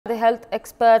health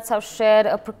experts have shared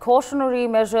precautionary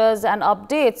measures and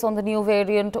updates on the new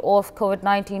variant of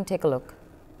COVID-19. Take a look.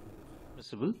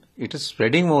 It is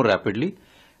spreading more rapidly,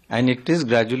 and it is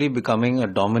gradually becoming a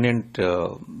dominant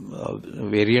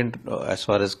variant as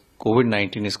far as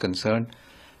COVID-19 is concerned,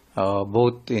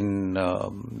 both in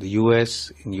the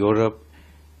US, in Europe,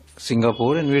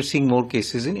 Singapore, and we are seeing more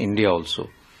cases in India also.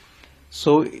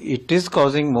 So it is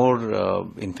causing more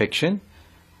infection,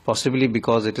 possibly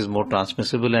because it is more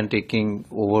transmissible and taking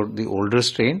over the older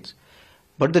strains.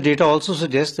 But the data also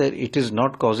suggests that it is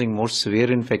not causing more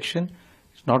severe infection,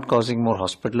 it's not causing more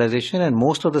hospitalization, and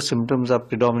most of the symptoms are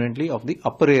predominantly of the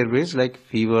upper airways like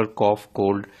fever, cough,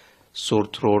 cold, sore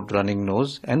throat, running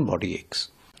nose, and body aches.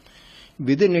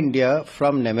 Within India,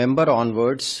 from November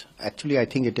onwards, actually I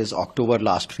think it is October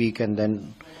last week and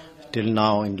then till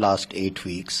now in last 8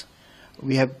 weeks,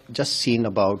 we have just seen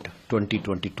about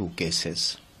 22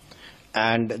 cases.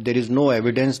 And there is no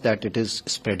evidence that it is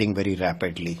spreading very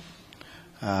rapidly.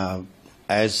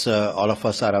 As all of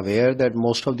us are aware that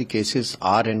most of the cases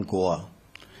are in Goa.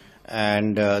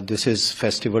 And this is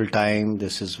festival time,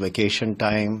 this is vacation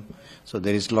time, so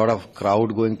there is a lot of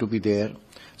crowd going to be there.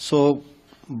 So,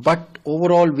 but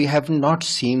overall we have not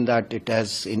seen that it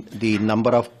has, the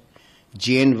number of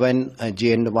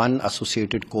JN1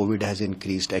 associated COVID has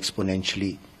increased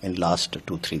exponentially in last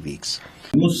 2-3 weeks.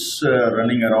 News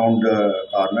running around the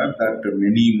corner that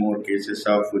many more cases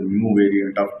of new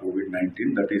variant of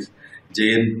COVID-19, that is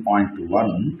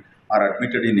JN.1, are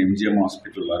admitted in MGM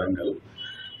Hospital, Warangal.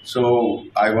 So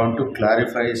I want to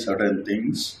clarify certain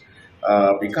things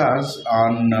because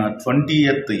on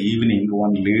 20th evening,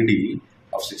 one lady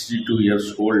of 62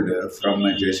 years old from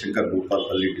Jaishankar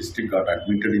Bhopalpalli district got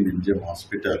admitted in MGM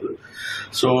hospital.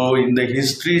 So in the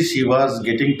history, she was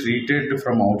getting treated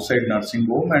from outside nursing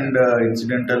home, and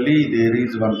incidentally there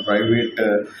is one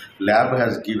private lab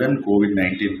has given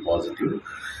COVID-19 positive.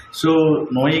 So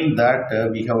knowing that,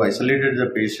 we have isolated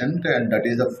the patient, and that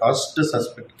is the first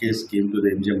suspect case came to the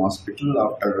MGM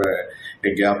hospital after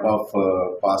a gap of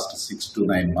past 6 to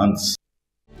 9 months.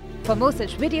 For more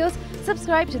such videos,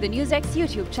 subscribe to the NewsX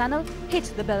YouTube channel, hit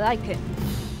the bell icon.